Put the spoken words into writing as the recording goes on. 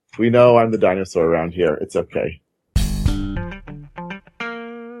We know I'm the dinosaur around here. It's okay.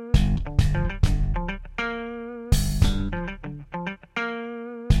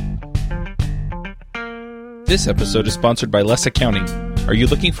 This episode is sponsored by Less Accounting. Are you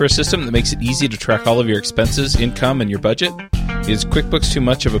looking for a system that makes it easy to track all of your expenses, income, and your budget? Is QuickBooks too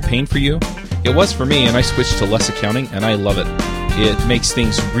much of a pain for you? It was for me, and I switched to Less Accounting, and I love it. It makes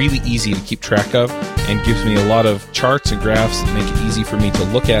things really easy to keep track of and gives me a lot of charts and graphs that make it easy for me to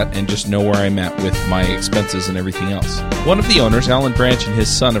look at and just know where I'm at with my expenses and everything else. One of the owners, Alan Branch, and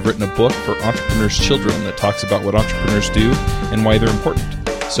his son have written a book for entrepreneurs' children that talks about what entrepreneurs do and why they're important.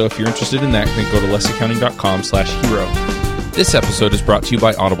 So if you're interested in that, then go to lessaccounting.com/hero. This episode is brought to you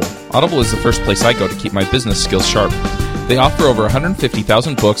by Audible. Audible is the first place I go to keep my business skills sharp. They offer over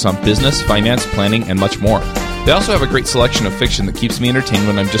 150,000 books on business, finance, planning, and much more. They also have a great selection of fiction that keeps me entertained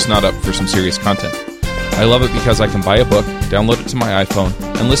when I'm just not up for some serious content. I love it because I can buy a book, download it to my iPhone,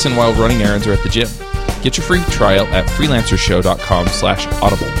 and listen while running errands or at the gym. Get your free trial at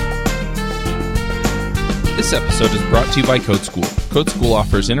freelancershow.com/audible. This episode is brought to you by Code School. Code School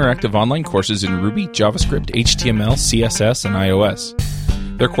offers interactive online courses in Ruby, JavaScript, HTML, CSS, and iOS.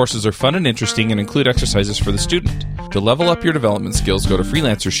 Their courses are fun and interesting and include exercises for the student. To level up your development skills, go to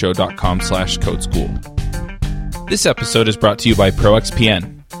freelancershow.com/codeschool. This episode is brought to you by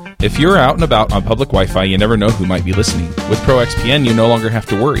ProXPN. If you're out and about on public Wi-Fi, you never know who might be listening. With ProXPN, you no longer have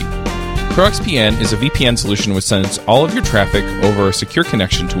to worry. ProXPN is a VPN solution which sends all of your traffic over a secure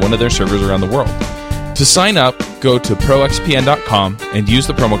connection to one of their servers around the world. To sign up, go to proxpn.com and use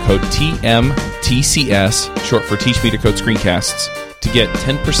the promo code TMTCS, short for Teach Me to Code Screencasts, to get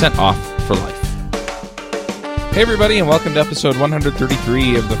 10% off for life. Hey everybody, and welcome to episode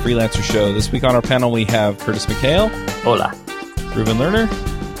 133 of the Freelancer Show. This week on our panel we have Curtis McHale. Hola. Reuben Lerner.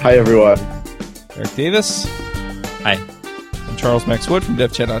 Hi, everyone. Eric Davis. Hi. And Charles Max Wood from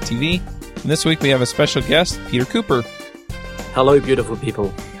DevChat.tv. And this week we have a special guest, Peter Cooper. Hello, beautiful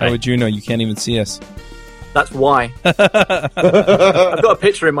people. How would you know? You can't even see us. That's why. I've got a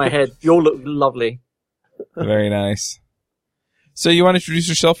picture in my head. You all look lovely. Very nice. So you want to introduce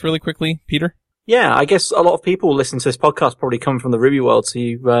yourself really quickly, Peter? Yeah, I guess a lot of people listening to this podcast probably come from the Ruby world, so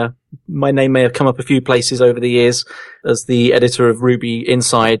my name may have come up a few places over the years as the editor of Ruby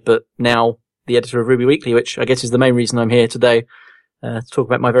Inside, but now the editor of Ruby Weekly, which I guess is the main reason I'm here today, to talk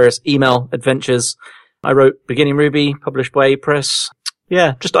about my various email adventures. I wrote Beginning Ruby, published by Press.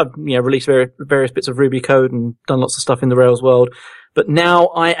 Yeah, I've released various bits of Ruby code and done lots of stuff in the Rails world. But now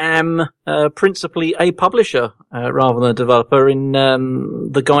I am principally a publisher rather than a developer in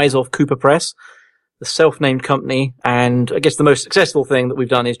the guise of Cooper Press, the self-named company. And I guess the most successful thing that we've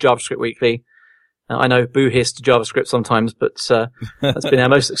done is JavaScript Weekly. I know boo hiss to JavaScript sometimes, but that's been our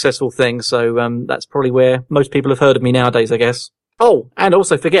most successful thing. So that's probably where most people have heard of me nowadays, I guess. Oh, and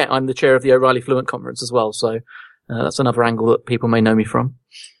also forget I'm the chair of the O'Reilly Fluent Conference as well. So that's another angle that people may know me from.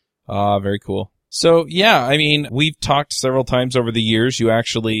 Very cool. So, yeah, I mean, we've talked several times over the years. You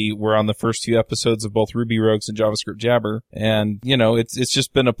actually were on the first few episodes of both Ruby Rogues and JavaScript Jabber. And, it's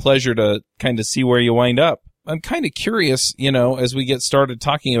just been a pleasure to kind of see where you wind up. I'm kind of curious, as we get started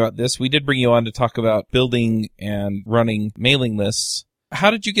talking about this, we did bring you on to talk about building and running mailing lists.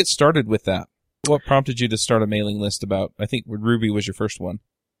 How did you get started with that? What prompted you to start a mailing list about, I think Ruby was your first one.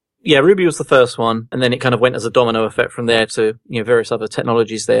 Yeah, Ruby was the first one, and then it kind of went as a domino effect from there to, various other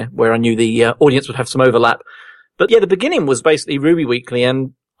technologies there, where I knew the audience would have some overlap. But yeah, the beginning was basically Ruby Weekly,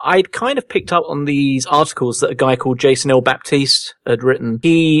 and I'd kind of picked up on these articles that a guy called Jason L. Baptiste had written.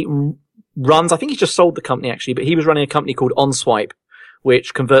 He runs, I think he just sold the company actually, but he was running a company called OnSwipe,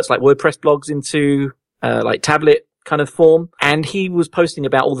 which converts like WordPress blogs into, like tablet kind of form. And he was posting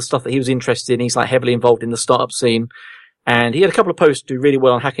about all the stuff that he was interested in. He's like heavily involved in the startup scene. And he had a couple of posts do really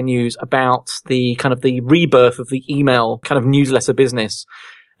well on Hacker News about the kind of the rebirth of the email kind of newsletter business.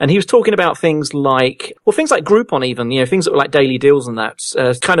 And he was talking about things like Groupon even, things that were like daily deals and that,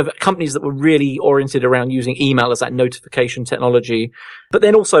 kind of companies that were really oriented around using email as that notification technology. But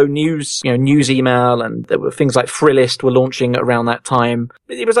then also news email, and there were things like Thrillist were launching around that time.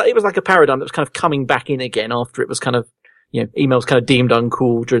 It was like a paradigm that was kind of coming back in again after it was kind of, email was kind of deemed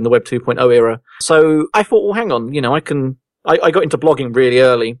uncool during the Web 2.0 era. So I thought, well, hang on, I got into blogging really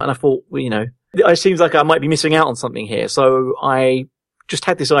early, and I thought, well, it seems like I might be missing out on something here. So I just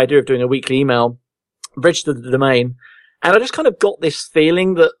had this idea of doing a weekly email, registered the domain, and I just kind of got this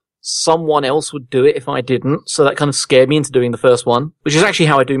feeling that someone else would do it if I didn't. So that kind of scared me into doing the first one, which is actually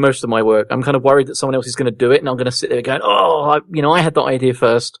how I do most of my work. I'm kind of worried that someone else is going to do it, and I'm going to sit there going, I had that idea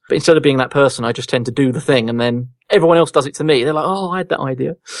first. But instead of being that person, I just tend to do the thing, and then everyone else does it to me. They're like, I had that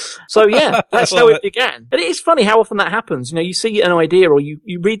idea. So yeah, that's how it began. And it is funny how often that happens. You see an idea, or you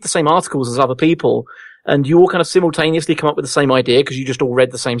read the same articles as other people, and you all kind of simultaneously come up with the same idea because you just all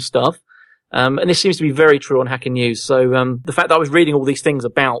read the same stuff. And this seems to be very true on Hacking News. So, the fact that I was reading all these things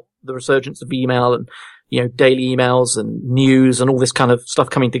about the resurgence of email and, daily emails and news and all this kind of stuff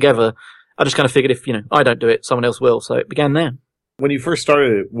coming together, I just kind of figured if, I don't do it, someone else will. So it began there. When you first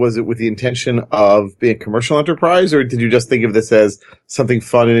started it, was it with the intention of being a commercial enterprise, or did you just think of this as something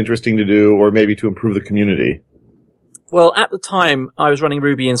fun and interesting to do, or maybe to improve the community? Well, at the time, I was running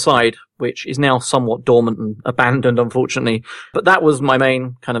Ruby Inside, which is now somewhat dormant and abandoned, unfortunately. But that was my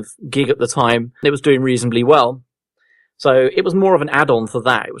main kind of gig at the time. It was doing reasonably well. So it was more of an add-on for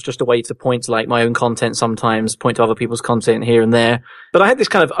that. It was just a way to point to my own content sometimes, point to other people's content here and there. But I had this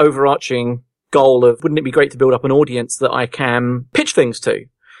kind of overarching goal of, wouldn't it be great to build up an audience that I can pitch things to?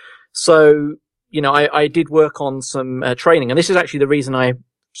 So, I did work on some training. And this is actually the reason I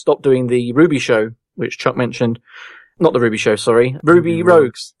stopped doing the Ruby show, which Chuck mentioned. Not the Ruby show, sorry. Ruby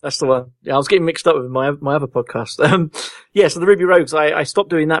Rogues. That's the one. Yeah, I was getting mixed up with my other podcast. So the Ruby Rogues, I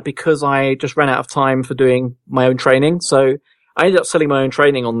stopped doing that because I just ran out of time for doing my own training. So I ended up selling my own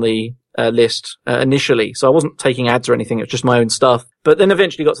training on the list initially. So I wasn't taking ads or anything. It was just my own stuff. But then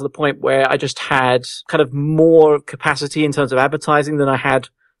eventually got to the point where I just had kind of more capacity in terms of advertising than I had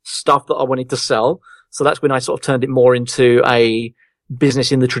stuff that I wanted to sell. So that's when I sort of turned it more into a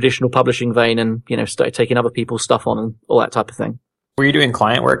business in the traditional publishing vein and, started taking other people's stuff on and all that type of thing. Were you doing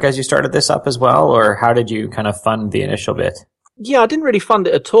client work as you started this up as well, or how did you kind of fund the initial bit? Yeah, I didn't really fund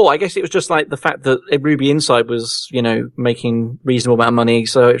it at all. I guess it was just the fact that Ruby Inside was, making reasonable amount of money.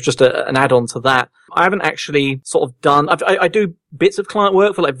 So it was just an add-on to that. I haven't actually sort of done, I do bits of client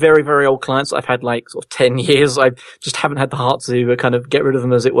work for very, very old clients that I've had sort of 10 years. I just haven't had the heart to kind of get rid of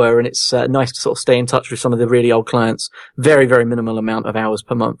them, as it were. And it's nice to sort of stay in touch with some of the really old clients. Very, very minimal amount of hours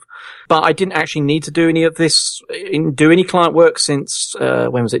per month. But I didn't actually need to do any of this, do any client work since,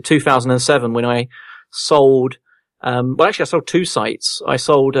 2007, when I sold, I sold two sites. I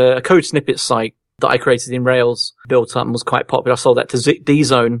sold a code snippet site that I created in Rails, built up and was quite popular. I sold that to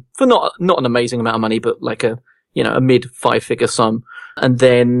DZone for not an amazing amount of money, but a mid 5-figure sum. And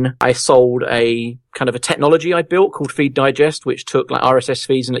then I sold a kind of a technology I built called Feed Digest, which took RSS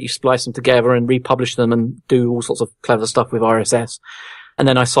feeds and let you splice them together and republish them and do all sorts of clever stuff with RSS. And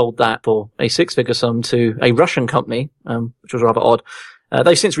then I sold that for a 6-figure sum to a Russian company, which was rather odd.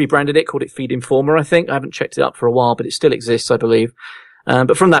 They've since rebranded it, called it Feed Informer, I think. I haven't checked it up for a while, but it still exists, I believe.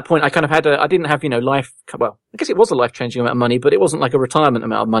 But from that point, I kind of had I didn't have, I guess it was a life-changing amount of money, but it wasn't like a retirement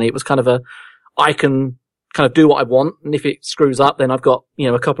amount of money. It was kind of I can kind of do what I want. And if it screws up, then I've got,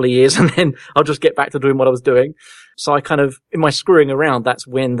 a couple of years and then I'll just get back to doing what I was doing. So I kind of, in my screwing around, that's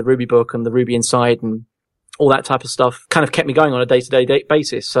when the Ruby book and the Ruby Inside and all that type of stuff kind of kept me going on a day-to-day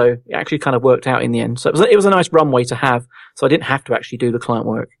basis. So it actually kind of worked out in the end. So it was a nice runway to have. So I didn't have to actually do the client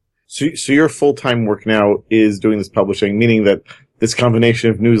work. So your full-time work now is doing this publishing, meaning that this combination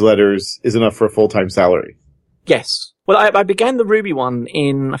of newsletters is enough for a full-time salary? Yes. Well, I began the Ruby one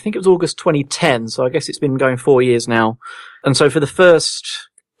in, I think it was August 2010. So I guess it's been going 4 years now. And so for the first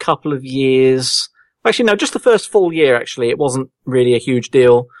couple of years, actually, no, just the first full year, actually, it wasn't really a huge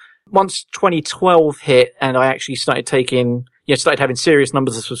deal. Once 2012 hit and I actually started started having serious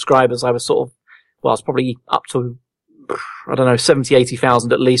numbers of subscribers, I was I was probably up to, 70,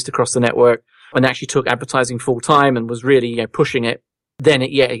 80,000 at least across the network, and actually took advertising full time and was really, pushing it. Then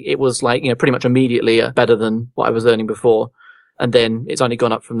it was pretty much immediately better than what I was earning before. And then it's only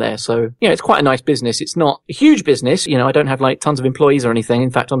gone up from there. So, it's quite a nice business. It's not a huge business. I don't have tons of employees or anything.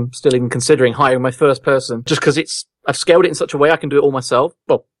 In fact, I'm still even considering hiring my first person just because I've scaled it in such a way I can do it all myself.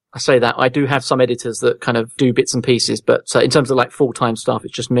 Well, I say that I do have some editors that kind of do bits and pieces, but in terms of full-time staff,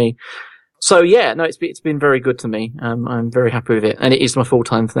 it's just me. So it's been very good to me. I'm very happy with it, and it is my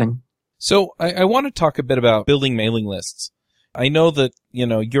full-time thing. So I want to talk a bit about building mailing lists. I know that,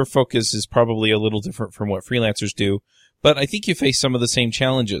 your focus is probably a little different from what freelancers do, but I think you face some of the same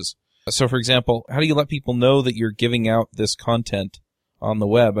challenges. So, for example, how do you let people know that you're giving out this content on the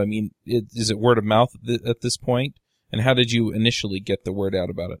web? I mean, is it word of mouth at this point? And how did you initially get the word out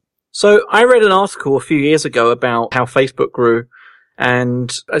about it? So I read an article a few years ago about how Facebook grew,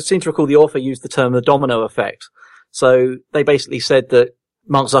 and I seem to recall the author used the term the domino effect. So they basically said that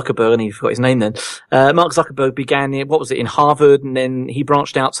Mark Zuckerberg, and he forgot his name then, Mark Zuckerberg began in Harvard, and then he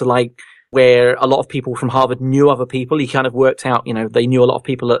branched out to where a lot of people from Harvard knew other people. He kind of worked out, they knew a lot of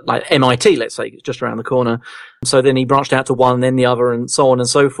people at like MIT, let's say, just around the corner. So then he branched out to one and then the other and so on and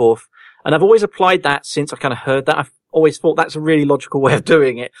so forth. And I've always applied that since I kind of heard that. I've always thought that's a really logical way of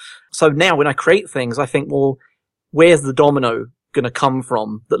doing it. So now when I create things, I think, well, where's the domino going to come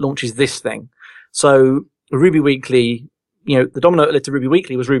from that launches this thing? So Ruby Weekly, the domino that led to Ruby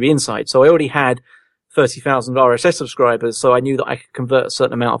Weekly was Ruby Insight. So I already had 30,000 RSS subscribers. So I knew that I could convert a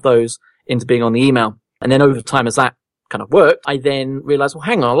certain amount of those into being on the email. And then over time, as that kind of worked, I then realized, well,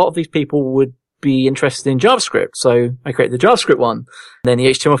 hang on, a lot of these people would be interested in JavaScript. So I created the JavaScript one, then the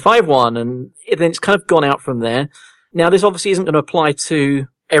HTML5 one, and then it's kind of gone out from there. Now, this obviously isn't going to apply to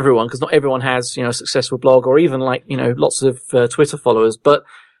everyone because not everyone has, a successful blog or even like, lots of Twitter followers. But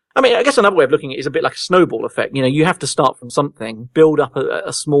I mean, I guess another way of looking at it is a bit like a snowball effect. You have to start from something, build up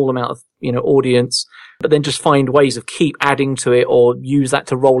a small amount of, audience, but then just find ways of keep adding to it or use that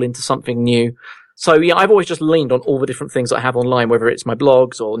to roll into something new. So yeah, I've always just leaned on all the different things that I have online, whether it's my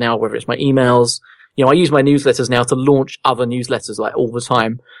blogs or now whether it's my emails. I use my newsletters now to launch other newsletters like all the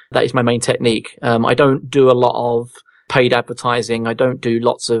time. That is my main technique. I don't do a lot of paid advertising. I don't do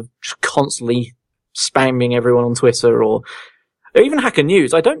lots of just constantly spamming everyone on Twitter or even Hacker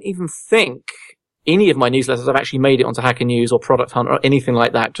News. I don't even think any of my newsletters have actually made it onto Hacker News or Product Hunt or anything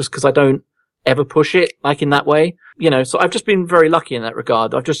like that, just because I don't ever push it like in that way. So I've just been very lucky in that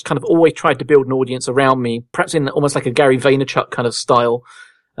regard. I've just kind of always tried to build an audience around me, perhaps in almost like a Gary Vaynerchuk kind of style.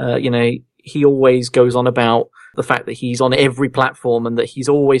 He always goes on about the fact that he's on every platform and that he's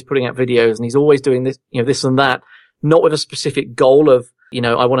always putting out videos and he's always doing this, this and that, not with a specific goal of,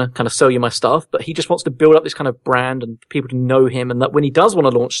 I want to kind of sell you my stuff, but he just wants to build up this kind of brand and people to know him, and that when he does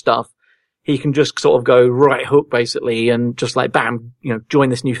want to launch stuff, he can just sort of go right hook basically and just like, bam, join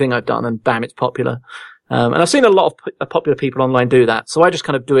this new thing I've done and bam, it's popular. And I've seen a lot of popular people online do that. So I just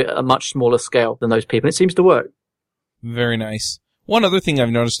kind of do it at a much smaller scale than those people. And it seems to work. Very nice. One other thing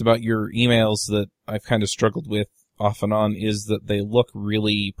I've noticed about your emails that I've kind of struggled with off and on is that they look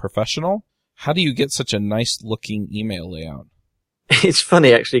really professional. How do you get such a nice looking email layout? It's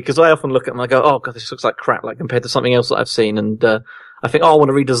funny actually, because I often look at them and I go, oh god, this looks like crap, like compared to something else that I've seen. And, I think, I want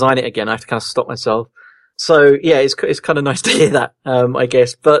to redesign it again. I have to kind of stop myself. So yeah, it's kind of nice to hear that, I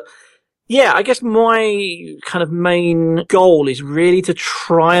guess. But yeah, I guess my kind of main goal is really to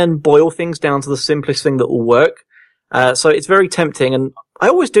try and boil things down to the simplest thing that will work. So it's very tempting, and I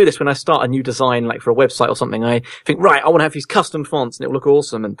always do this when I start a new design, like for a website or something. I think, right, I want to have these custom fonts and it'll look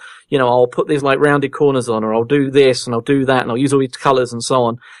awesome. And, I'll put these like rounded corners on, or I'll do this and I'll do that and I'll use all these colors and so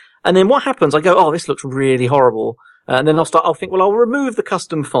on. And then what happens? I go, oh, this looks really horrible. And then I'll think, well, I'll remove the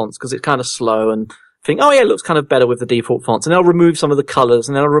custom fonts because it's kind of slow, and think, oh yeah, it looks kind of better with the default fonts. And then I'll remove some of the colors,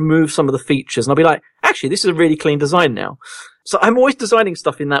 and then I'll remove some of the features, and I'll be like, actually, this is a really clean design now. So I'm always designing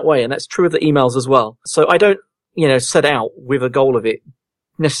stuff in that way, and that's true of the emails as well. So I don't, set out with a goal of it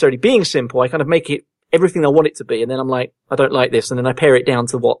necessarily being simple. I kind of make it everything I want it to be, and then I'm like, I don't like this, and then I pare it down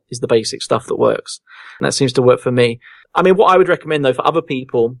to what is the basic stuff that works. And that seems to work for me. I mean, what I would recommend though for other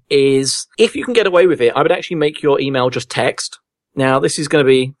people is, if you can get away with it, I would actually make your email just text. Now, this is going to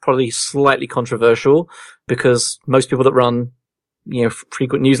be probably slightly controversial because most people that run,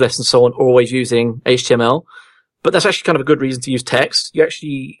 frequent newsletters and so on are always using HTML. But that's actually kind of a good reason to use text. You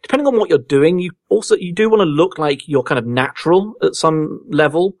actually, depending on what you're doing, you do want to look like you're kind of natural at some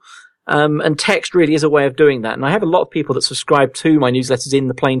level. And text really is a way of doing that. And I have a lot of people that subscribe to my newsletters in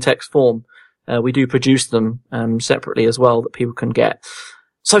the plain text form. We do produce them, separately as well that people can get.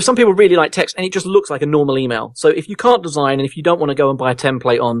 So some people really like text, and it just looks like a normal email. So if you can't design, and if you don't want to go and buy a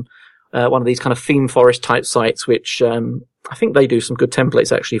template on, one of these kind of theme forest type sites, which, I think they do some good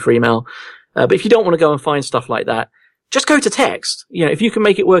templates actually for email. But if you don't want to go and find stuff like that, just go to text. If you can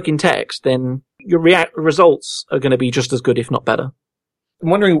make it work in text, then your results are going to be just as good, if not better. I'm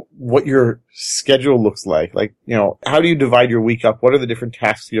wondering what your schedule looks like. Like, how do you divide your week up? What are the different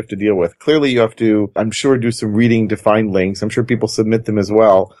tasks you have to deal with? Clearly you have to, I'm sure, do some reading to find links. I'm sure people submit them as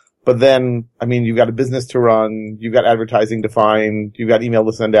well. But then, you've got a business to run, you've got advertising to find, you've got email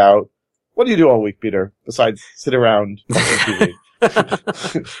to send out. What do you do all week, Peter, besides sit around watching TV?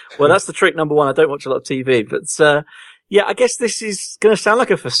 Well, that's the trick number one. I don't watch a lot of TV, but, yeah, I guess this is going to sound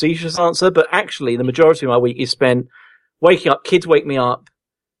like a facetious answer, but actually the majority of my week is spent waking up, kids wake me up,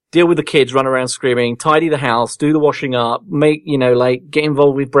 deal with the kids, run around screaming, tidy the house, do the washing up, make, get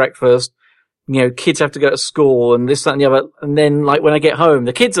involved with breakfast. Kids have to go to school and this, that, and the other. And then, when I get home,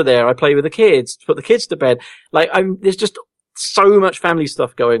 the kids are there. I play with the kids, put the kids to bed. There's just so much family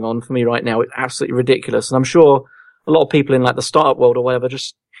stuff going on for me right now. It's absolutely ridiculous. And I'm sure a lot of people in the startup world or whatever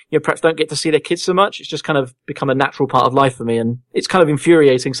just, perhaps don't get to see their kids so much. It's just kind of become a natural part of life for me. And it's kind of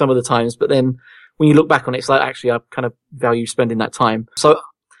infuriating some of the times. But then when you look back on it, it's like, actually, I kind of value spending that time. So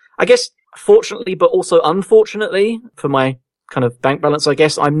I guess fortunately, but also unfortunately for my kind of bank balance, I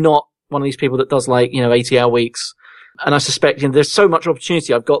guess I'm not one of these people that does 80-hour weeks. And I suspect, there's so much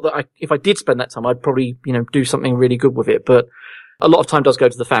opportunity I've got that if I did spend that time, I'd probably, do something really good with it. But a lot of time does go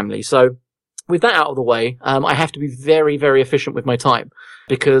to the family. So with that out of the way, I have to be very, very efficient with my time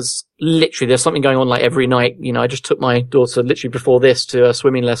because literally there's something going on every night. I just took my daughter literally before this to a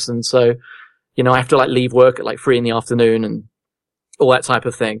swimming lesson. So, I have to leave work at 3 p.m. and all that type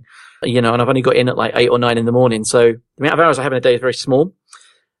of thing, and I've only got in at 8 or 9 in the morning. So the amount of hours I have in a day is very small,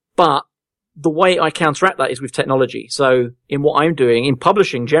 but the way I counteract that is with technology. So in what I'm doing in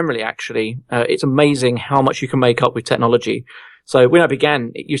publishing generally, actually, it's amazing how much you can make up with technology. So when I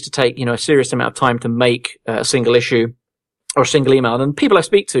began, it used to take, a serious amount of time to make a single issue or a single email. And people I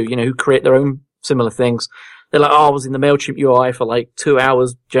speak to, who create their own similar things, they're like, I was in the MailChimp UI for 2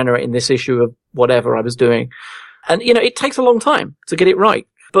 hours generating this issue of whatever I was doing. And, it takes a long time to get it right.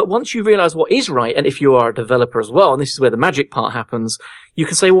 But once you realize what is right, and if you are a developer as well, and this is where the magic part happens, you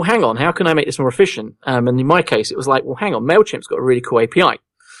can say, well, hang on, how can I make this more efficient? And in my case, it was well, hang on, MailChimp's got a really cool API.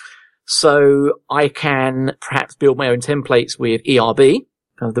 So I can perhaps build my own templates with ERB,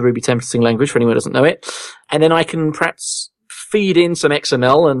 the Ruby templating language for anyone who doesn't know it. And then I can perhaps feed in some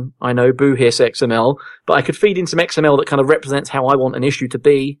XML, and I know Boo hates XML, but I could feed in some XML that kind of represents how I want an issue to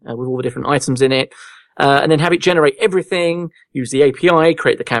be, with all the different items in it. And then have it generate everything, use the API,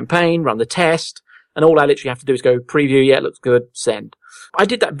 create the campaign, run the test, and all I literally have to do is go preview, yeah, it looks good, send. I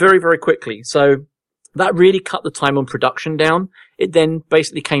did that very, very quickly. So that really cut the time on production down. It then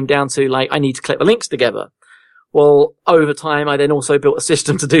basically came down to I need to collect the links together. Well, over time, I then also built a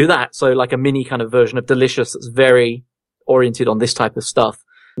system to do that. So a mini kind of version of Delicious that's very oriented on this type of stuff.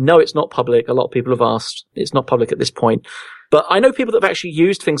 No, it's not public. A lot of people have asked. It's not public at this point. But I know people that have actually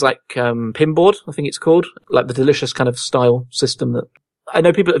used things like Pinboard, I think it's called, the Delicious kind of style system. That I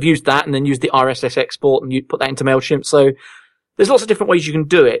know people that have used that and then used the RSS export and you put that into MailChimp. So there's lots of different ways you can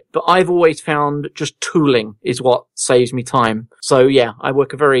do it. But I've always found just tooling is what saves me time. So yeah, I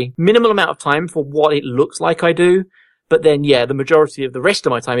work a very minimal amount of time for what it looks like I do. But then, yeah, the majority of the rest of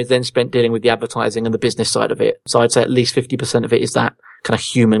my time is then spent dealing with the advertising and the business side of it. So I'd say at least 50% of it is that kind of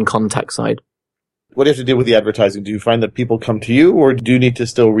human contact side. What do you have to do with the advertising? Do you find that people come to you, or do you need to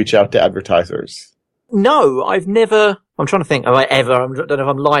still reach out to advertisers? No, I've never, I'm trying to think, have I ever, I don't know if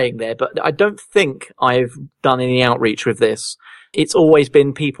I'm lying there, but I don't think I've done any outreach with this. It's always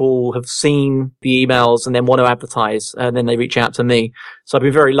been people have seen the emails and then want to advertise, and then they reach out to me. So I've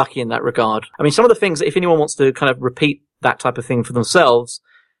been very lucky in that regard. I mean, some of the things that if anyone wants to kind of repeat that type of thing for themselves,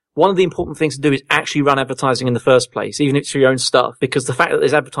 one of the important things to do is actually run advertising in the first place, even if it's for your own stuff, because the fact that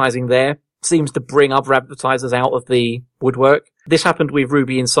there's advertising there seems to bring other advertisers out of the woodwork. This happened with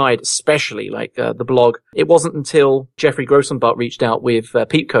Ruby Inside, especially the blog. It wasn't until Jeffrey Grossenbach reached out with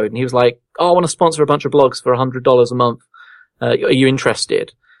Peep Code, and he was like, "Oh, I want to sponsor a bunch of blogs for $100 a month. Are you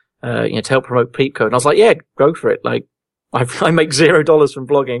interested? To help promote Peep Code?" And I was like, "Yeah, go for it. I make $0 from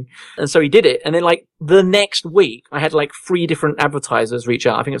blogging." And so he did it. And then the next week, I had 3 different advertisers reach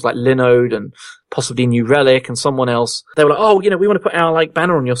out. I think it was Linode and possibly New Relic and someone else. They were like, "Oh, we want to put our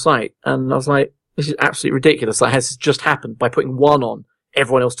banner on your site." And I was like, this is absolutely ridiculous. That has just happened by putting one on.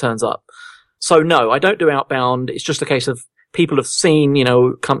 Everyone else turns up. So no, I don't do outbound. It's just a case of people have seen,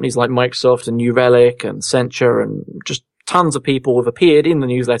 companies like Microsoft and New Relic and Accenture and just tons of people have appeared in the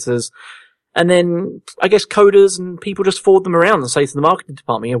newsletters. And then I guess coders and people just forward them around and say to the marketing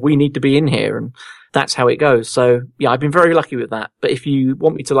department, we need to be in here. And that's how it goes. So yeah, I've been very lucky with that. But if you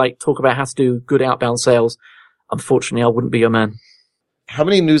want me to talk about how to do good outbound sales, unfortunately, I wouldn't be your man. How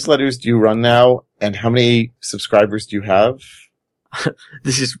many newsletters do you run now, and how many subscribers do you have?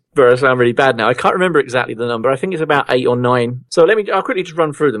 This is where I sound really bad now. I can't remember exactly the number. I think it's about 8 or 9. So I'll quickly just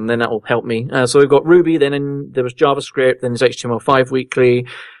run through them, then that will help me. So we've got Ruby, then there was JavaScript, then there's HTML5 weekly.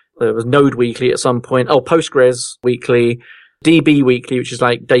 There was Node weekly at some point. Oh, Postgres weekly, DB weekly, which is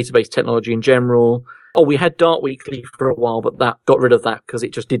database technology in general. Oh, we had Dart weekly for a while, but that got rid of that because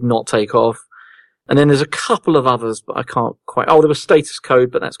it just did not take off. And then there's a couple of others, but I can't quite. Oh, there was Status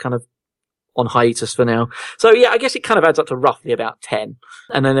Code, but that's kind of on hiatus for now. So yeah, I guess it kind of adds up to roughly about 10.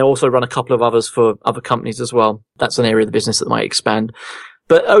 And then they also run a couple of others for other companies as well. That's an area of the business that might expand.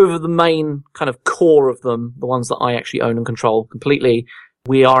 But over the main kind of core of them, the ones that I actually own and control completely,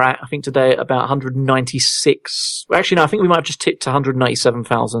 we are at, I think today, about 196. Actually, no, I think we might have just tipped to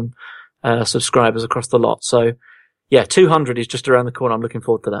 197,000 subscribers across the lot. So yeah, 200 is just around the corner. I'm looking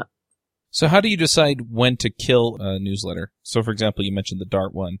forward to that. So how do you decide when to kill a newsletter? So for example, you mentioned the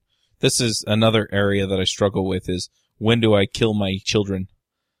Dart one. This is another area that I struggle with is when do I kill my children?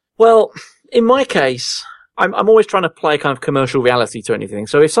 Well, in my case, I'm always trying to apply kind of commercial reality to anything.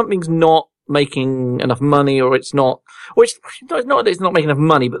 So if something's not making enough money, or it's not that it's not making enough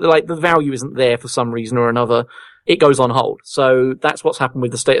money, but like the value isn't there for some reason or another, it goes on hold. So that's what's happened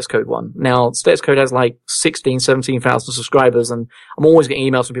with the Status Code one. Now, Status Code has like 17,000 subscribers, and I'm always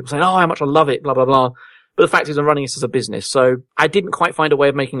getting emails from people saying, oh, how much I love it, blah, blah, blah. But the fact is I'm running this as a business. So I didn't quite find a way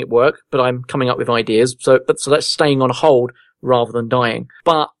of making it work, but I'm coming up with ideas. So that's staying on hold rather than dying.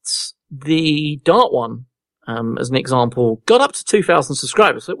 But the Dart one, as an example, got up to 2,000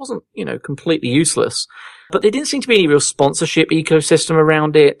 subscribers. So it wasn't, completely useless, but there didn't seem to be any real sponsorship ecosystem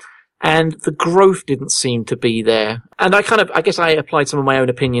around it. And the growth didn't seem to be there. And I guess I applied some of my own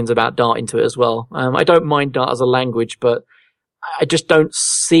opinions about Dart into it as well. I don't mind Dart as a language, but I just don't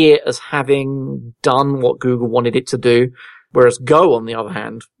see it as having done what Google wanted it to do. Whereas Go, on the other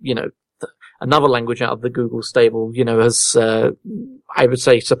hand, another language out of the Google stable, has, I would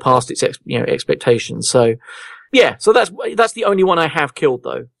say, surpassed its, expectations. So, yeah, so that's the only one I have killed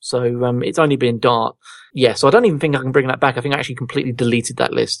though. So, it's only been Dart. Yeah, so I don't even think I can bring that back. I think I actually completely deleted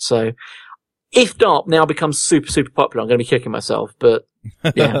that list. So, if Dart now becomes super, super popular, I'm going to be kicking myself. But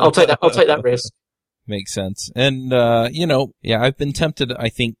yeah, I'll take that risk. Makes sense. And, I've been tempted, I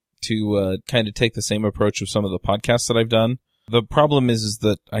think, to kind of take the same approach with some of the podcasts that I've done. The problem is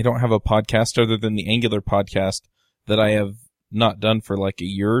that I don't have a podcast other than the Angular podcast that I have not done for like a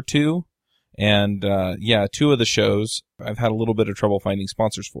year or two. And, two of the shows I've had a little bit of trouble finding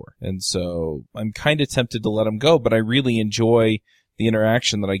sponsors for. And so I'm kind of tempted to let them go, but I really enjoy the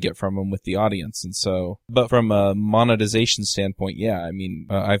interaction that I get from them with the audience. And so, but from a monetization standpoint,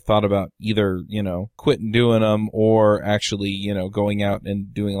 I've thought about either, quitting doing them or actually, going out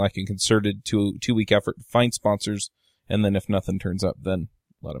and doing like a concerted 2-week effort to find sponsors. And then if nothing turns up, then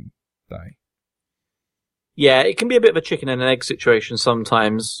let them die. Yeah, it can be a bit of a chicken and an egg situation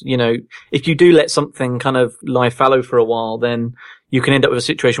sometimes. If you do let something kind of lie fallow for a while, then you can end up with a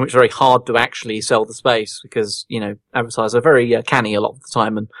situation which is very hard to actually sell the space because, advertisers are very canny a lot of the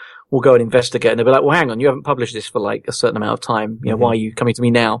time and will go and investigate and they'll be like, well, hang on, you haven't published this for like a certain amount of time. Why are you coming to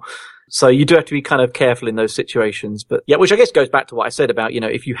me now? So you do have to be kind of careful in those situations. But yeah, which I guess goes back to what I said about,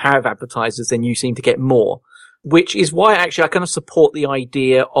 if you have advertisers, then you seem to get more. Which is why actually I kind of support the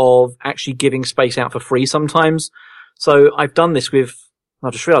idea of actually giving space out for free sometimes. So I've done this with, I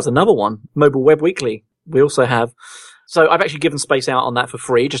just realized another one, Mobile Web Weekly. We also have. So I've actually given space out on that for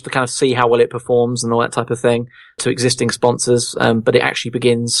free just to kind of see how well it performs and all that type of thing to existing sponsors. But it actually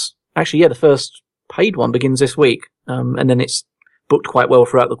begins, the first paid one begins this week. And then it's booked quite well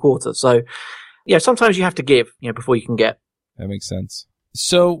throughout the quarter. So yeah, sometimes you have to give, before you can get. That makes sense.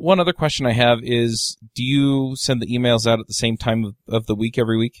 So one other question I have is, do you send the emails out at the same time of the week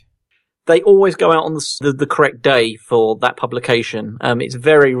every week? They always go out on the correct day for that publication. It's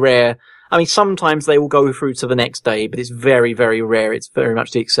very rare. I mean, sometimes they will go through to the next day, but it's very, very rare. It's very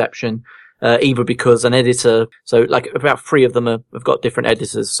much the exception. Either because an editor, so like about 3 of them have got different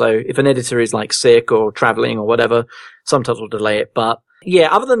editors. So if an editor is like sick or traveling or whatever, sometimes we'll delay it. But yeah,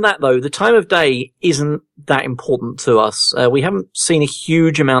 other than that though, the time of day isn't that important to us. We haven't seen a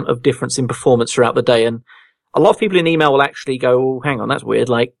huge amount of difference in performance throughout the day. And a lot of people in email will actually go, oh, hang on, that's weird.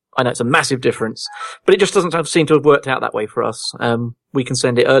 Like, I know it's a massive difference, but it just doesn't seem to have worked out that way for us. We can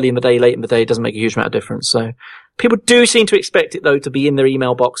send it early in the day, late in the day. It doesn't make a huge amount of difference. So people do seem to expect it though to be in their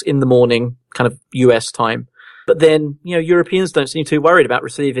email box in the morning, kind of US time. But then, Europeans don't seem too worried about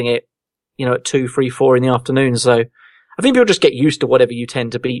receiving it, at 2, 3, 4 in the afternoon. So I think people just get used to whatever you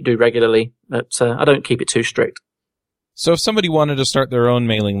tend to do regularly, but I don't keep it too strict. So if somebody wanted to start their own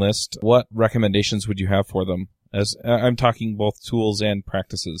mailing list, what recommendations would you have for them? As I'm talking both tools and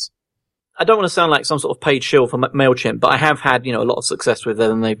practices. I don't want to sound like some sort of paid shill for MailChimp, but I have had, a lot of success with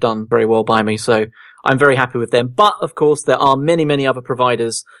them and they've done very well by me. So I'm very happy with them. But of course, there are many, many other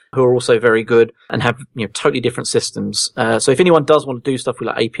providers who are also very good and have, totally different systems. So if anyone does want to do stuff with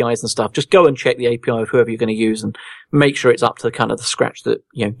like APIs and stuff, just go and check the API of whoever you're going to use and make sure it's up to kind of the scratch that,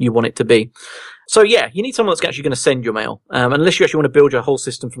 you want it to be. So yeah, you need someone that's actually going to send your mail. Unless you actually want to build your whole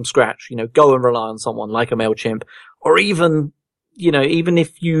system from scratch, go and rely on someone like a MailChimp or even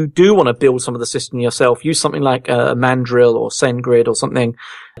if you do want to build some of the system yourself, use something like a Mandrill or SendGrid or something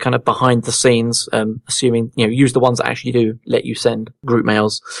kind of behind the scenes, assuming, use the ones that actually do let you send group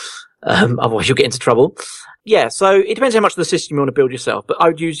mails. Otherwise you'll get into trouble. Yeah, so it depends how much of the system you want to build yourself, but I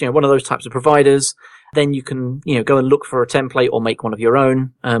would use, one of those types of providers. Then you can, go and look for a template or make one of your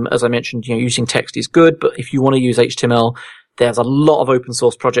own. As I mentioned, using text is good, but if you want to use HTML, there's a lot of open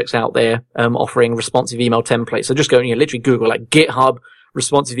source projects out there, offering responsive email templates. So just go and literally Google like GitHub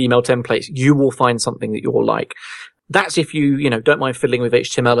responsive email templates, you will find something that you'll like. That's if you don't mind fiddling with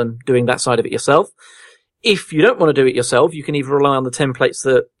HTML and doing that side of it yourself. If you don't want to do it yourself, you can either rely on the templates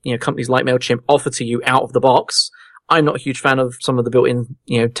that, companies like MailChimp offer to you out of the box. I'm not a huge fan of some of the built-in,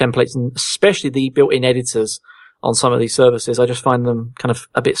 templates, and especially the built-in editors on some of these services. I just find them kind of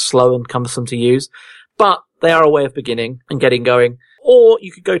a bit slow and cumbersome to use, but they are a way of beginning and getting going. Or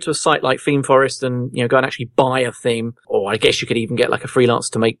you could go to a site like ThemeForest and, go and actually buy a theme, or I guess you could even get like a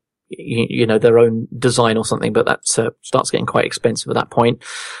freelancer to make, their own design or something, but that starts getting quite expensive at that point.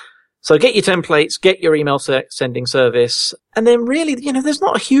 So get your templates, get your email sending service, and then really, there's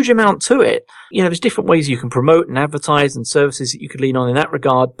not a huge amount to it. There's different ways you can promote and advertise and services that you could lean on in that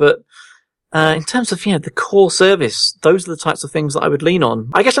regard, but in terms of, the core service, those are the types of things that I would lean on.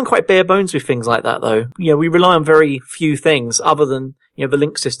 I guess I'm quite bare bones with things like that, though. We rely on very few things other than, the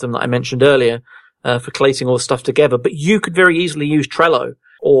link system that I mentioned earlier, for collating all the stuff together. But you could very easily use Trello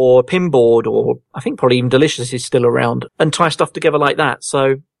or Pinboard, or I think probably even Delicious is still around, and tie stuff together like that.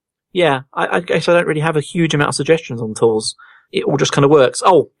 So, yeah, I guess I don't really have a huge amount of suggestions on tools. It all just kind of works.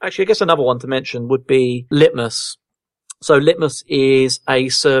 Oh, actually, I guess another one to mention would be Litmus. So Litmus is a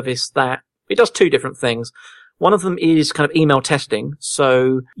service that it does two different things. One of them is kind of email testing.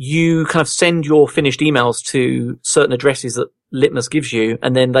 So you kind of send your finished emails to certain addresses that Litmus gives you,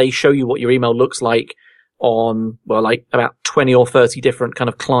 and then they show you what your email looks like on, well, like about 20 or 30 different kind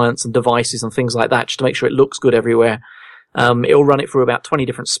of clients and devices and things like that, just to make sure it looks good everywhere. It'll run it through about 20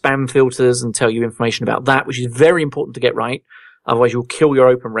 different spam filters and tell you information about that, which is very important to get right. Otherwise, you'll kill your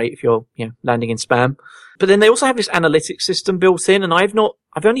open rate if you're, landing in spam. But then they also have this analytics system built in, and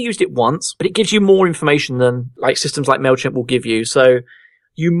I've only used it once, but it gives you more information than like systems like MailChimp will give you. So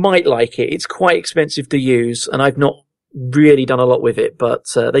you might like it. It's quite expensive to use, and I've not really done a lot with it, but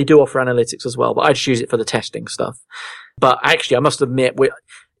they do offer analytics as well. But I just use it for the testing stuff. But actually, I must admit,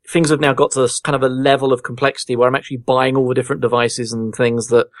 things have now got to this kind of a level of complexity where I'm actually buying all the different devices and things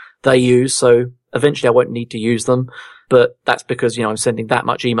that they use. So eventually I won't need to use them, but that's because, I'm sending that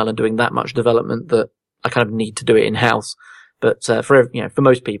much email and doing that much development that I kind of need to do it in house. But, for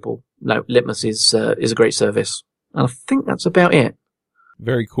most people, no, Litmus is a great service. And I think that's about it.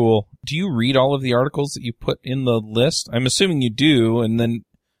 Very cool. Do you read all of the articles that you put in the list? I'm assuming you do. And then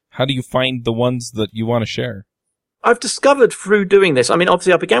how do you find the ones that you want to share? I've discovered through doing this,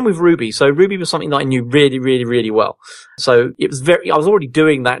 obviously I began with Ruby. So Ruby was something that I knew really, really, really well. So I was already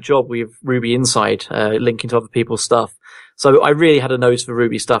doing that job with Ruby Inside, linking to other people's stuff. So I really had a nose for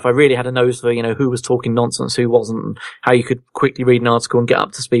Ruby stuff. I really had a nose for, who was talking nonsense, who wasn't, and how you could quickly read an article and get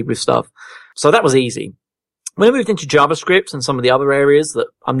up to speed with stuff. So that was easy. When I moved into JavaScript and some of the other areas that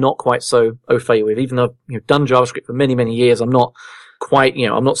I'm not quite so au fait with, even though I've done JavaScript for many, many years, I'm not quite,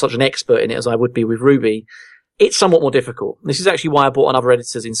 I'm not such an expert in it as I would be with Ruby. It's somewhat more difficult. This is actually why I brought on other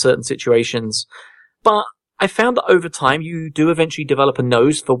editors in certain situations. But I found that over time, you do eventually develop a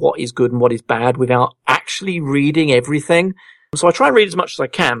nose for what is good and what is bad without actually reading everything. So I try and read as much as I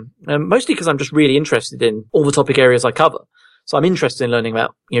can, mostly because I'm just really interested in all the topic areas I cover. So I'm interested in learning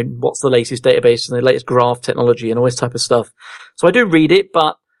about, what's the latest database and the latest graph technology and all this type of stuff. So I do read it,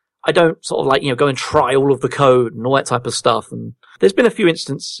 but I don't sort of go and try all of the code and all that type of stuff. And there's been a few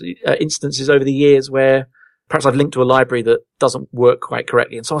instances over the years where perhaps I've linked to a library that doesn't work quite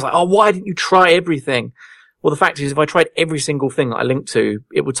correctly. And so I was like, oh, why didn't you try everything? Well, the fact is, if I tried every single thing that I linked to,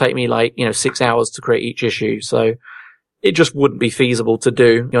 it would take me 6 hours to create each issue. So it just wouldn't be feasible to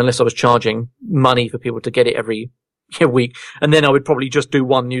do, unless I was charging money for people to get it every week. And then I would probably just do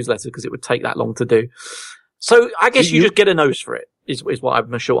one newsletter because it would take that long to do. So I guess you just get a nose for it, is what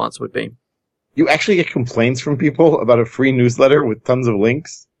my short answer would be. You actually get complaints from people about a free newsletter with tons of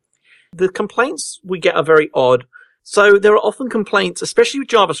links? The complaints we get are very odd. So there are often complaints, especially with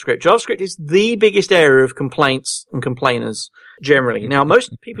JavaScript. JavaScript is the biggest area of complaints and complainers generally. Now,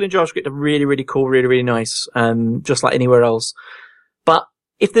 most people in JavaScript are really, really cool, really, really nice, just like anywhere else. But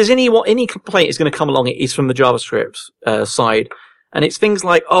if there's any complaint is going to come along, it is from the JavaScript side. And it's things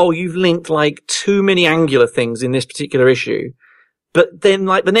like, oh, you've linked too many Angular things in this particular issue. But then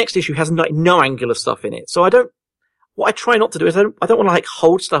the next issue has no Angular stuff in it. So what I try not to do is I don't want to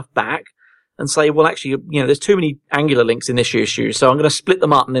hold stuff back and say, well, actually, there's too many Angular links in this issue, so I'm going to split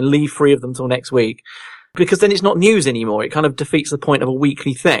them up and then leave 3 of them till next week, because then it's not news anymore. It kind of defeats the point of a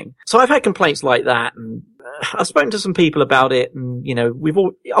weekly thing. So I've had complaints like that, and I've spoken to some people about it, and I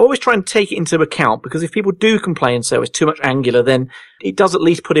always try and take it into account, because if people do complain and say, oh, it's too much Angular, then it does at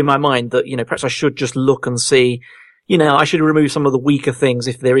least put in my mind that perhaps I should just look and see, I should remove some of the weaker things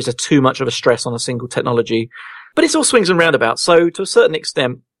if there is too much of a stress on a single technology. But it's all swings and roundabouts. So to a certain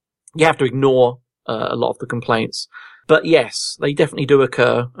extent, you have to ignore a lot of the complaints. But yes, they definitely do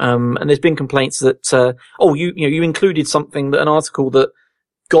occur. And there's been complaints that, you included something, that an article that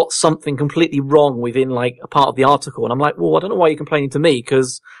got something completely wrong within like a part of the article. And I'm like, well, I don't know why you're complaining to me,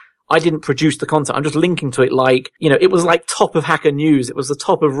 because I didn't produce the content. I'm just linking to it like, it was like top of Hacker News. It was the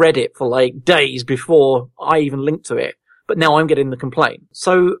top of Reddit for like days before I even linked to it. But now I'm getting the complaint.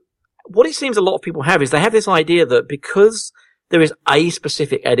 So what it seems a lot of people have is they have this idea that because there is a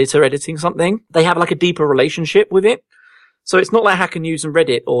specific editor editing something, they have like a deeper relationship with it. So it's not like Hacker News and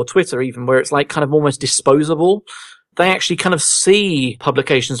Reddit or Twitter even, where it's like kind of almost disposable. They actually kind of see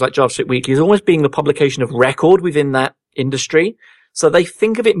publications like JavaScript Weekly as almost being the publication of record within that industry. So they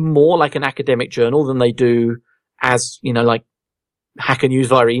think of it more like an academic journal than they do as, like Hacker News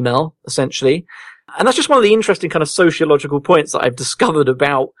via email, essentially. And that's just one of the interesting kind of sociological points that I've discovered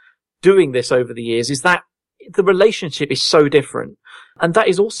about doing this over the years, is that the relationship is so different. And that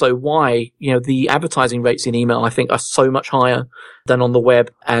is also why, the advertising rates in email, I think, are so much higher than on the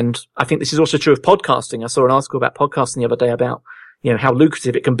web. And I think this is also true of podcasting. I saw an article about podcasting the other day about, how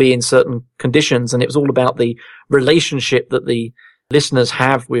lucrative it can be in certain conditions. And it was all about the relationship that the listeners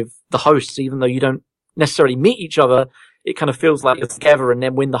have with the hosts, even though you don't necessarily meet each other. It kind of feels like you're together. And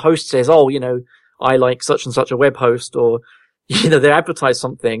then when the host says, I like such and such a web host, or, they advertise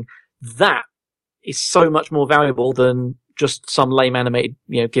something, that is so much more valuable than just some lame animated,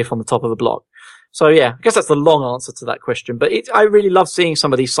 GIF on the top of a blog. So yeah, I guess that's the long answer to that question. But I really love seeing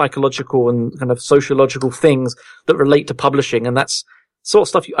some of these psychological and kind of sociological things that relate to publishing. And that's sort of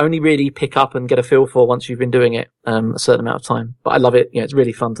stuff you only really pick up and get a feel for once you've been doing it a certain amount of time. But I love it. It's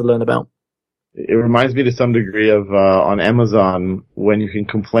really fun to learn about. It reminds me to some degree of on Amazon, when you can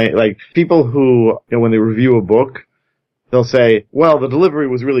complain, like people who, when they review a book, they'll say, well, the delivery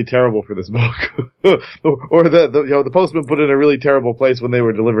was really terrible for this book. Or the postman put it in a really terrible place when they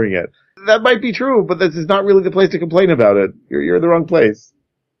were delivering it. That might be true, but this is not really the place to complain about it. You're in the wrong place.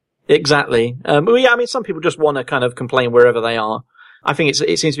 Exactly. Some people just want to kind of complain wherever they are. I think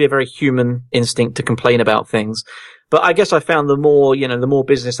it seems to be a very human instinct to complain about things. But I guess I found the more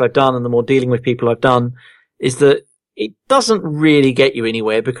business I've done and the more dealing with people I've done, is that it doesn't really get you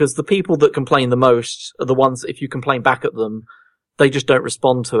anywhere, because the people that complain the most are the ones that if you complain back at them, they just don't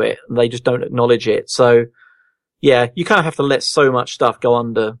respond to it and they just don't acknowledge it. So yeah, you kind of have to let so much stuff go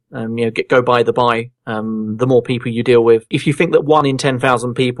under, go by the by, the more people you deal with. If you think that 1 in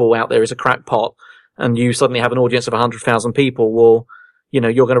 10,000 people out there is a crackpot and you suddenly have an audience of 100,000 people, well,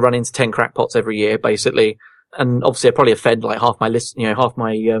 you're going to run into 10 crackpots every year, basically. And obviously I probably offend like half my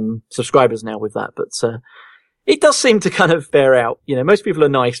subscribers now with that, but, it does seem to kind of bear out. Most people are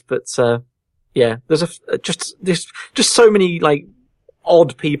nice, but, there's just so many like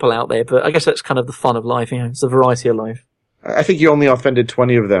odd people out there, but I guess that's kind of the fun of life. It's the variety of life. I think you only offended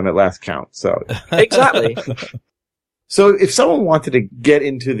 20 of them at last count, so. Exactly. So if someone wanted to get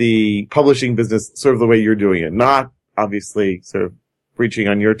into the publishing business sort of the way you're doing it, not obviously sort of preaching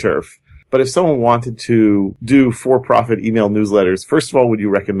on your turf, but if someone wanted to do for-profit email newsletters, first of all, would you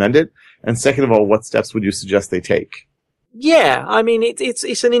recommend it? And second of all, what steps would you suggest they take? Yeah,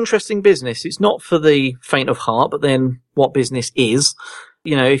 it's an interesting business. It's not for the faint of heart, but then what business is?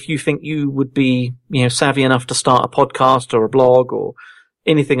 If you think you would be, savvy enough to start a podcast or a blog or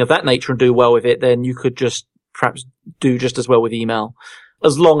anything of that nature and do well with it, then you could just perhaps do just as well with email,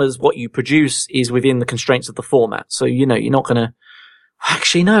 as long as what you produce is within the constraints of the format. So, you're not going to,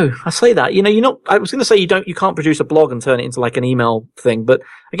 actually, no, I say that, I was going to say you can't produce a blog and turn it into like an email thing, but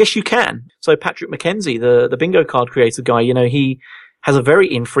I guess you can. So Patrick McKenzie, the bingo card creator guy, he has a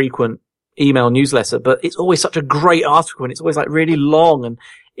very infrequent email newsletter, but it's always such a great article and it's always like really long, and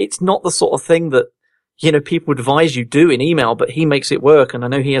it's not the sort of thing that, people advise you do in email, but he makes it work, and I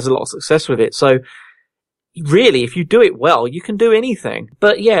know he has a lot of success with it. So really, if you do it well, you can do anything.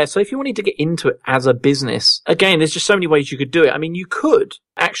 But yeah, so if you wanted to get into it as a business, again, there's just so many ways you could do it. You could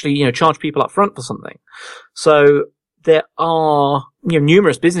actually, charge people up front for something. So there are,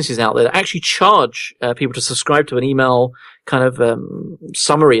 numerous businesses out there that actually charge people to subscribe to an email kind of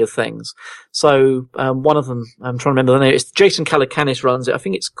summary of things. So one of them, I'm trying to remember the name, it's Jason Calacanis runs it. I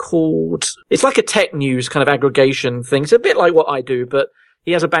think it's like a tech news kind of aggregation thing. It's a bit like what I do, but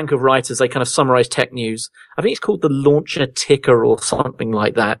he has a bank of writers. They kind of summarize tech news. I think it's called the Launcher Ticker or something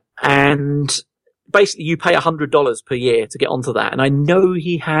like that. And basically you pay $100 per year to get onto that. And I know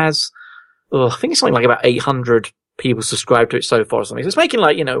he has, I think it's something like about 800 people subscribe to it so far or something. So it's making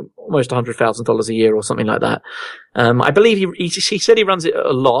like, almost $100,000 a year or something like that. I believe he said he runs it at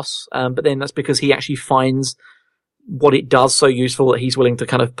a loss. But then that's because he actually finds what it does so useful that he's willing to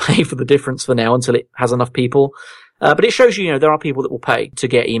kind of pay for the difference for now until it has enough people. But it shows you, there are people that will pay to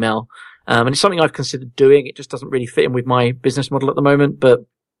get email. And it's something I've considered doing. It just doesn't really fit in with my business model at the moment, but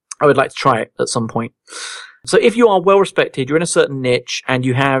I would like to try it at some point. So if you are well respected, you're in a certain niche, and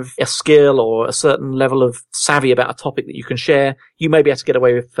you have a skill or a certain level of savvy about a topic that you can share, you may be able to get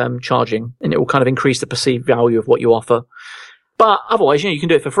away with charging, and it will kind of increase the perceived value of what you offer. But otherwise, you can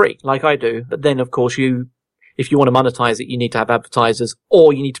do it for free, like I do. But then, of course, if you want to monetize it, you need to have advertisers,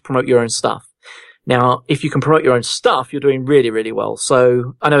 or you need to promote your own stuff. Now, if you can promote your own stuff, you're doing really, really well.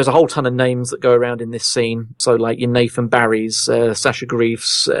 So I know there's a whole ton of names that go around in this scene. So like your Nathan Barrys, Sasha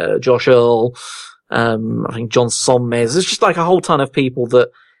Griefs, Josh Earl, I think John Sommes. There's just like a whole ton of people that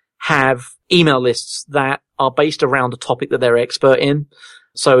have email lists that are based around a topic that they're expert in.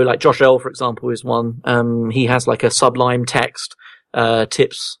 So like Josh Earl, for example, is one. He has like a Sublime text,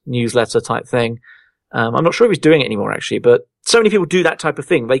 tips newsletter type thing. I'm not sure if he's doing it anymore, actually, but so many people do that type of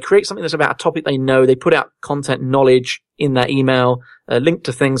thing. They create something that's about a topic they know. They put out content knowledge in that email, linked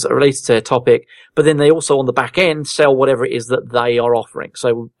to things that are related to their topic, but then they also on the back end sell whatever it is that they are offering.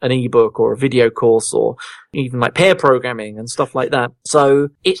 So an ebook or a video course or even like pair programming and stuff like that. So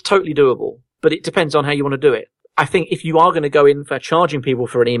it's totally doable, but it depends on how you want to do it. I think if you are going to go in for charging people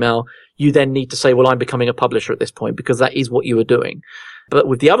for an email, you then need to say, well, I'm becoming a publisher at this point, because that is what you were doing. But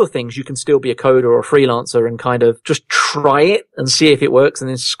with the other things, you can still be a coder or a freelancer and kind of just try it and see if it works and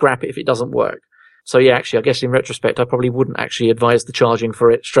then scrap it if it doesn't work. So yeah, actually, I guess in retrospect, I probably wouldn't actually advise the charging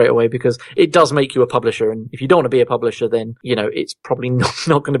for it straight away, because it does make you a publisher. And if you don't want to be a publisher, then, it's probably not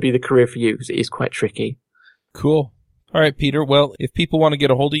going to be the career for you, because it is quite tricky. Cool. All right, Peter. Well, if people want to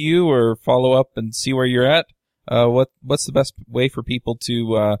get a hold of you or follow up and see where you're at, what's the best way for people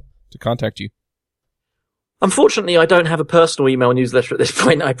to contact you? Unfortunately, I don't have a personal email newsletter at this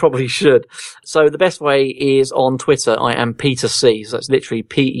point. I probably should. So the best way is on Twitter. I am Peter C. So that's literally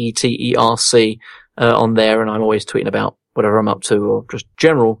Peterc on there. And I'm always tweeting about whatever I'm up to, or just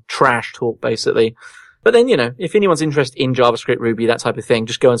general trash talk, basically. But then, if anyone's interested in JavaScript, Ruby, that type of thing,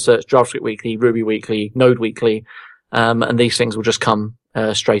 just go and search JavaScript Weekly, Ruby Weekly, Node Weekly. And these things will just come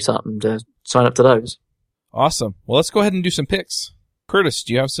straight up, and sign up to those. Awesome. Well, let's go ahead and do some picks. Curtis,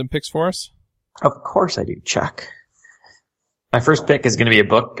 do you have some picks for us? Of course I do, Chuck. My first pick is going to be a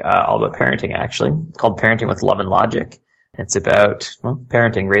book all about parenting, actually, called Parenting with Love and Logic. It's about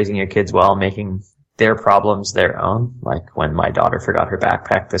parenting, raising your kids well, making their problems their own. Like when my daughter forgot her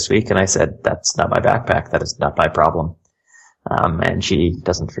backpack this week, and I said, that's not my backpack, that is not my problem. And she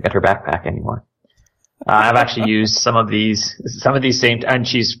doesn't forget her backpack anymore. I've actually used some of these same, and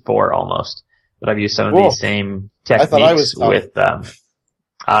she's 4 almost, but I've used some of these same techniques. I thought I was tough. With, no,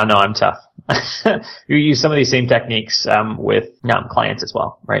 I'm tough. You use some of these same techniques with clients as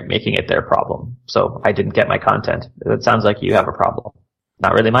well, right? Making it their problem. So I didn't get my content. That sounds like you have a problem.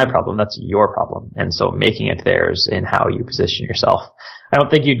 Not really my problem. That's your problem. And so making it theirs in how you position yourself. I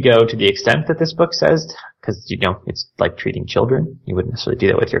don't think you'd go to the extent that this book says, because, it's like treating children. You wouldn't necessarily do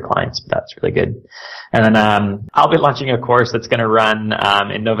that with your clients, but that's really good. And then, I'll be launching a course that's going to run,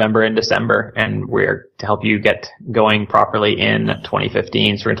 in November and December, and we're to help you get going properly in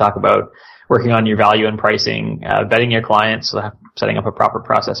 2015. So we're going to talk about working on your value and pricing, vetting your clients, so setting up a proper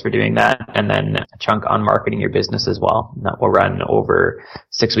process for doing that, and then a chunk on marketing your business as well. And that will run over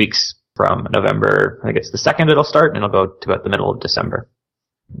 6 weeks from November. I think it's the 2nd it'll start, and it'll go to about the middle of December.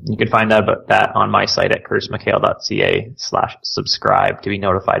 You can find out about that on my site at curtismchale.ca/subscribe to be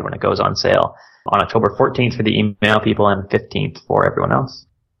notified when it goes on sale on October 14th for the email people and 15th for everyone else.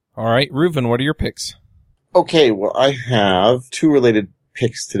 All right, Reuven, what are your picks? Okay, well, I have 2 related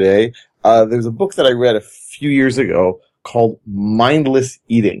picks today. There's a book that I read a few years ago called Mindless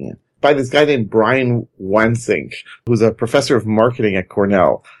Eating by this guy named Brian Wansink, who's a professor of marketing at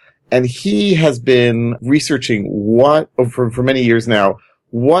Cornell. And he has been researching for many years now,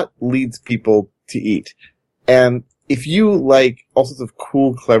 what leads people to eat. And if you like all sorts of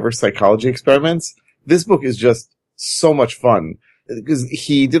cool, clever psychology experiments, this book is just so much fun. Because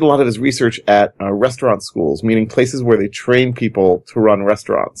he did a lot of his research at restaurant schools, meaning places where they train people to run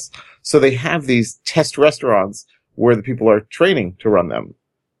restaurants. So they have these test restaurants where the people are training to run them.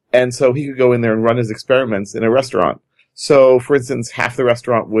 And so he could go in there and run his experiments in a restaurant. So, for instance, half the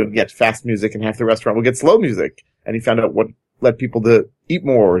restaurant would get fast music and half the restaurant would get slow music. And he found out what led people to eat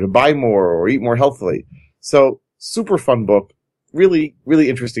more, or to buy more, or eat more healthily. So, super fun book. Really, really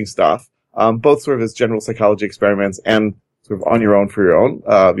interesting stuff. Both sort of as general psychology experiments and sort of on your own for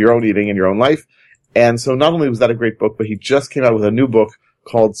your own eating in your own life. And so not only was that a great book, but he just came out with a new book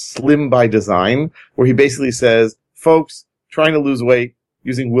called Slim by Design, where he basically says, folks, trying to lose weight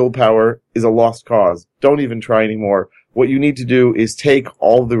using willpower is a lost cause. Don't even try anymore. What you need to do is take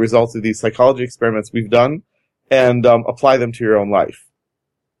all of the results of these psychology experiments we've done and apply them to your own life.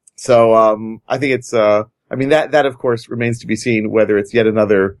 So, I think it's, that of course remains to be seen whether it's yet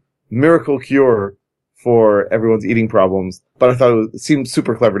another miracle cure for everyone's eating problems. But I thought it seemed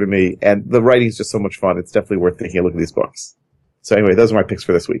super clever to me, and the writing is just so much fun. It's definitely worth taking a look at these books. So anyway, those are my picks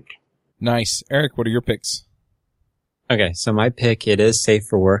for this week. Nice. Eric, what are your picks? Okay, so my pick, it is safe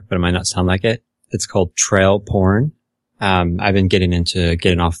for work, but it might not sound like it. It's called Trail Porn. I've been getting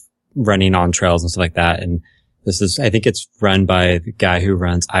off running on trails and stuff like that. And I think it's run by the guy who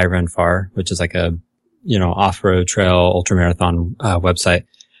runs I Run Far, which is like a, off-road trail ultramarathon, website.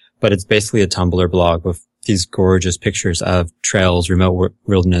 But it's basically a Tumblr blog with these gorgeous pictures of trails, remote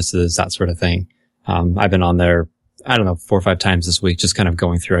wildernesses, that sort of thing. I've been on there, 4 or 5 times this week, just kind of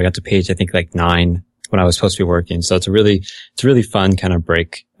going through. I got to page, I think, like 9 when I was supposed to be working. So it's a really fun kind of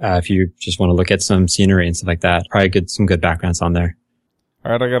break. If you just want to look at some scenery and stuff like that, probably some good backgrounds on there.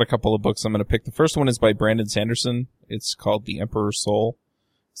 All right, I got a couple of books I'm going to pick. The first one is by Brandon Sanderson. It's called The Emperor's Soul.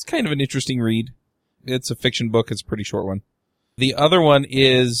 It's kind of an interesting read. It's a fiction book. It's a pretty short one. The other one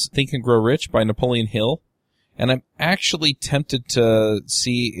is Think and Grow Rich by Napoleon Hill. And I'm actually tempted to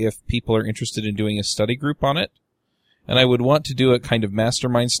see if people are interested in doing a study group on it. And I would want to do it kind of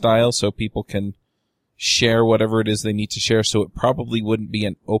mastermind style so people can share whatever it is they need to share. So it probably wouldn't be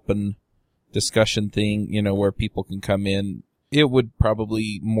an open discussion thing, where people can come in. It would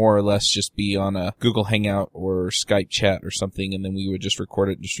probably more or less just be on a Google Hangout or Skype chat or something, and then we would just record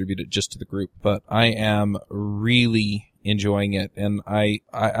it and distribute it just to the group. But I am really enjoying it, and I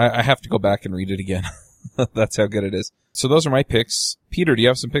have to go back and read it again. That's how good it is. So those are my picks. Peter, do you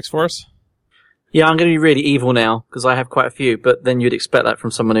have some picks for us? Yeah, I'm going to be really evil now because I have quite a few, but then you'd expect that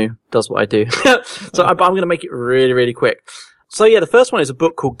from someone who does what I do. So I'm going to make it really, really quick. So yeah, the first one is a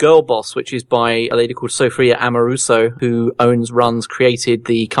book called Girl Boss, which is by a lady called Sofia Amoruso, who created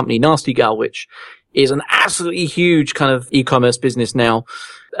the company Nasty Gal, which is an absolutely huge kind of e-commerce business now.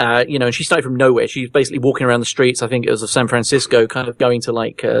 And she started from nowhere. She's basically walking around the streets, I think it was of San Francisco, kind of going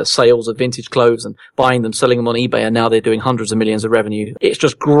to sales of vintage clothes and buying them, selling them on eBay, and now they're doing hundreds of millions of revenue. It's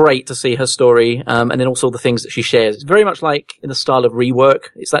just great to see her story, and then also the things that she shares. It's very much like in the style of Rework.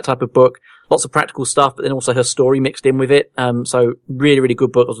 It's that type of book. Lots of practical stuff, but then also her story mixed in with it. So really, really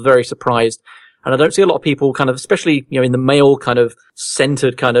good book. I was very surprised. And I don't see a lot of people kind of, especially, in the male kind of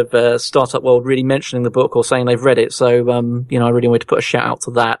centered kind of, startup world really mentioning the book or saying they've read it. So, I really wanted to put a shout out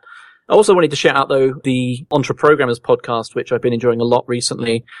to that. I also wanted to shout out though the Entre Programmers podcast, which I've been enjoying a lot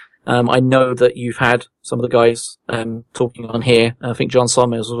recently. I know that you've had some of the guys, talking on here. I think John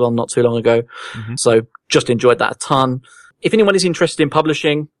Summers was on not too long ago. Mm-hmm. So just enjoyed that a ton. If anyone is interested in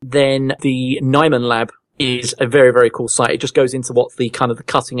publishing, then the Nyman Lab is a very, very cool site. It just goes into what's the kind of the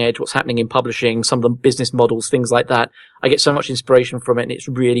cutting edge, what's happening in publishing, some of the business models, things like that. I get so much inspiration from it, and it's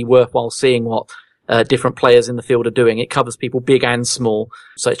really worthwhile seeing what different players in the field are doing. It covers people big and small.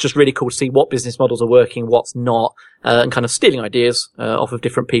 So it's just really cool to see what business models are working, what's not, and kind of stealing ideas off of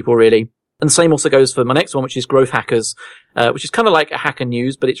different people, really. And the same also goes for my next one, which is Growth Hackers, which is kind of like a Hacker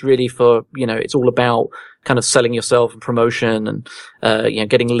News, but it's really for, it's all about kind of selling yourself and promotion and,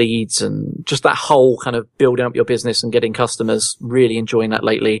 getting leads and just that whole kind of building up your business and getting customers. Really enjoying that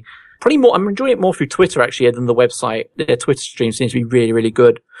lately. Probably more, I'm enjoying it more through Twitter actually than the website. Their Twitter stream seems to be really, really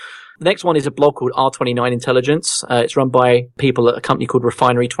good. The next one is a blog called R29 Intelligence. It's run by people at a company called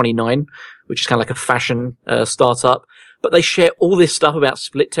Refinery 29, which is kind of like a fashion startup. But they share all this stuff about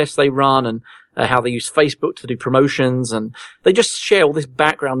split tests they run and how they use Facebook to do promotions. And they just share all this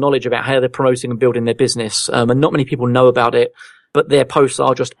background knowledge about how they're promoting and building their business. And not many people know about it, but their posts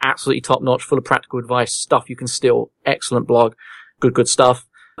are just absolutely top notch, full of practical advice, stuff you can steal. Excellent blog. Good stuff.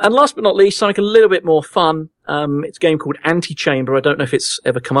 And last but not least, something a little bit more fun. It's a game called Antichamber. I don't know if it's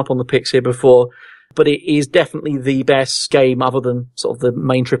ever come up on the picks here before, but it is definitely the best game other than sort of the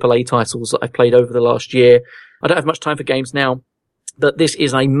main AAA titles that I've played over the last year. I don't have much time for games now, but this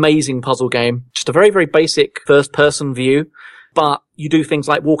is an amazing puzzle game. Just a very, very basic first-person view, but you do things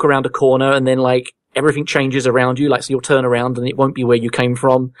like walk around a corner and then everything changes around you, so you'll turn around and it won't be where you came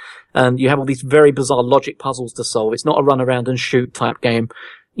from. And you have all these very bizarre logic puzzles to solve. It's not a run around and shoot type game.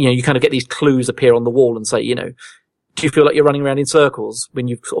 You kind of get these clues appear on the wall and say, do you feel like you're running around in circles when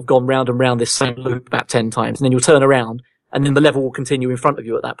you've sort of gone round and round this same loop about 10 times? And then you'll turn around and then the level will continue in front of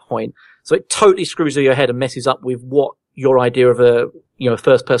you at that point. So it totally screws with your head and messes up with what your idea of a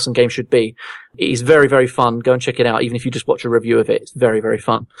first person game should be. It is very, very fun. Go and check it out. Even if you just watch a review of it, it's very, very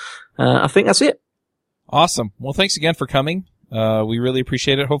fun. I think that's it. Awesome. Well, thanks again for coming. We really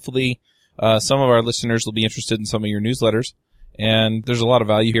appreciate it. Hopefully, some of our listeners will be interested in some of your newsletters. And there's a lot of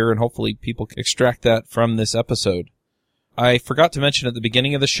value here, and hopefully people can extract that from this episode. I forgot to mention at the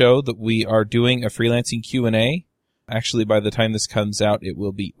beginning of the show that we are doing a freelancing Q&A Actually, by the time this comes out, it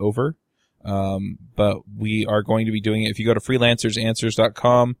will be over. But we are going to be doing it. If you go to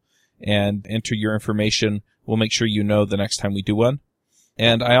freelancersanswers.com and enter your information, we'll make sure you know the next time we do one.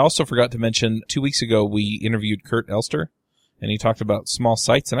 And I also forgot to mention, 2 weeks ago, we interviewed Kurt Elster, and he talked about small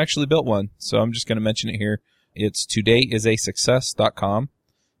sites and actually built one. So I'm just going to mention it here. It's todayisaSuccess.com,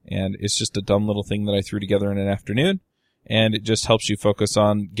 and it's just a dumb little thing that I threw together in an afternoon, and it just helps you focus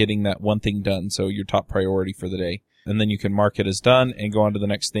on getting that one thing done, so your top priority for the day. And then you can mark it as done and go on to the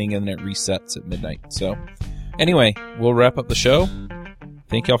next thing, and then it resets at midnight. So anyway, we'll wrap up the show.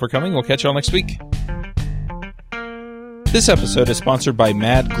 Thank y'all for coming. We'll catch y'all next week. This episode is sponsored by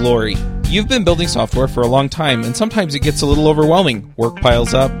Mad Glory. You've been building software for a long time, and sometimes it gets a little overwhelming. Work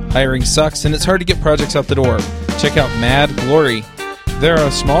piles up, hiring sucks, and it's hard to get projects out the door. Check out Mad Glory. They're a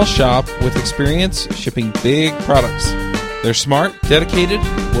small shop with experience shipping big products. They're smart, dedicated,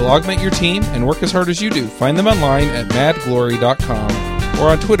 will augment your team, and work as hard as you do. Find them online at madglory.com or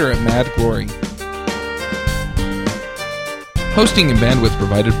on Twitter at madglory. Hosting and bandwidth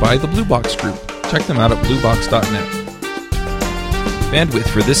provided by the Blue Box Group. Check them out at bluebox.net. Bandwidth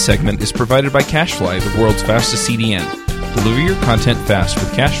for this segment is provided by CacheFly, the world's fastest CDN. Deliver your content fast with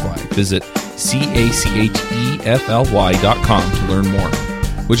CacheFly. Visit CacheFly.com to learn more.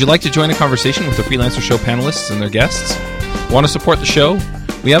 Would you like to join a conversation with the Freelancer Show panelists and their guests? Want to support the show?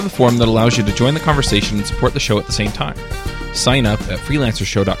 We have a forum that allows you to join the conversation and support the show at the same time. Sign up at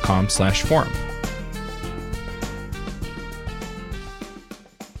freelancershow.com/forum.